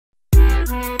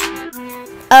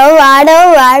Alright.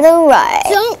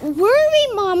 Don't worry,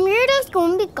 Mom. You're just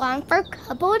going to be gone for a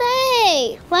couple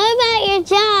days. What about your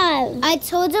job? I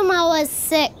told him I was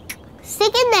sick.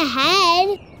 Sick in the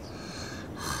head?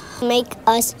 Make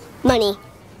us money.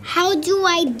 How do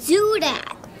I do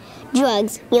that?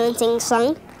 Drugs. You want to sing a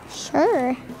song?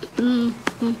 Sure.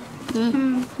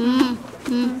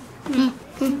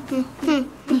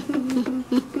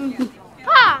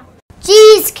 Ah!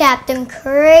 Jeez, Captain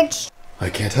Courage. I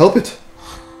can't help it.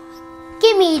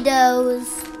 Give me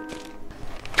those.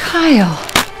 Kyle.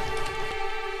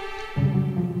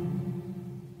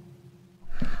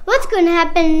 What's going to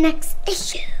happen next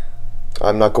issue?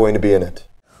 I'm not going to be in it.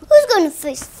 Who's going to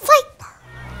face Viper?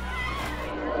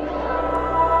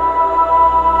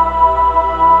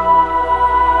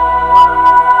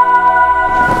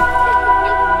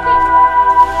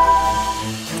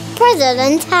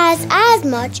 President has as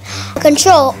much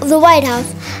control of the White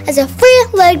House as a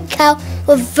three-legged cow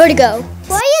with vertigo.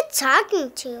 Who are you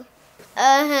talking to?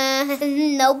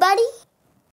 Nobody?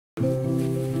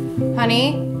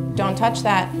 Honey, don't touch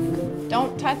that.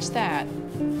 Don't touch that.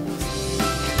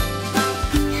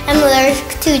 I'm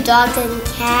allergic to dogs and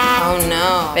cats. Oh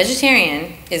no.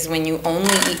 Vegetarian is when you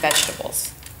only eat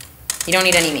vegetables. You don't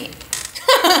eat any meat.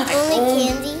 Only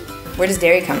candy? Where does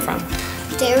dairy come from?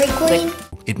 Dairy Queen?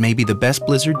 It may be the best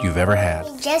blizzard you've ever had.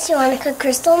 Guess you want to cook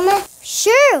crystal meth?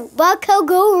 Sure, what could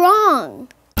go wrong?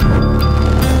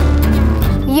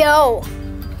 Yo,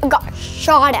 I got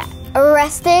shot at,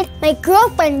 arrested, my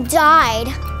girlfriend died,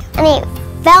 and he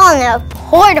fell in a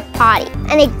porta potty,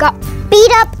 and he got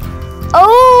beat up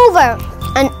over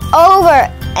and over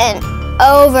and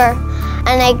over,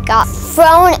 and I got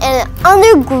thrown in an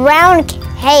underground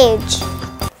cage.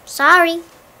 Sorry.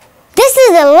 This is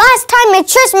the last time I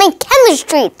trust my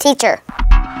chemistry teacher.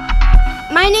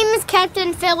 My name is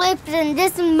Captain Phillips, and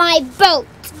this is my boat.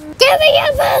 Give me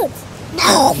your boat!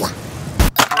 No!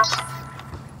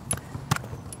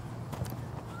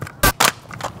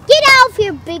 Get out of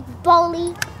here, big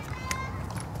bully.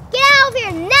 Get out of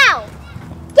here now!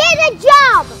 Get a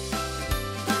job!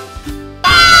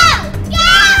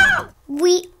 No!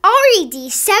 We already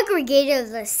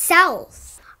desegregated the South.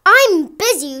 I'm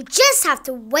busy, you just have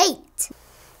to wait.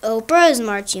 Oprah is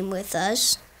marching with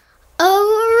us.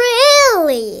 Oh,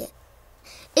 really?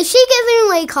 Is she giving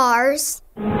away cars?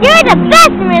 You're the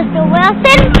best, Mr.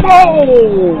 Wilson.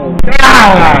 Oh!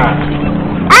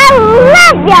 I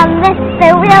love you, Mr.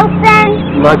 Wilson.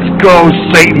 Let's go,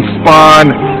 Satan spawn.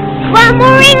 One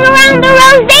more ring around the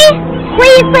rosy?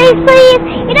 Please, please, please.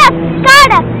 You just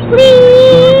gotta,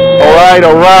 please. All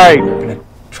right.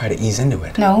 Try to ease into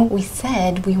it. No, we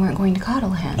said we weren't going to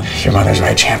coddle him. Your mother's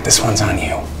right, champ. This one's on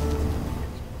you.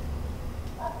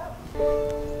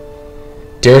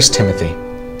 Dearest Timothy.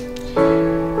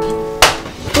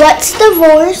 Let's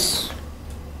divorce.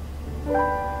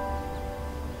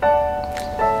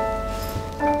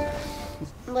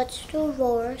 Let's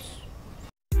divorce.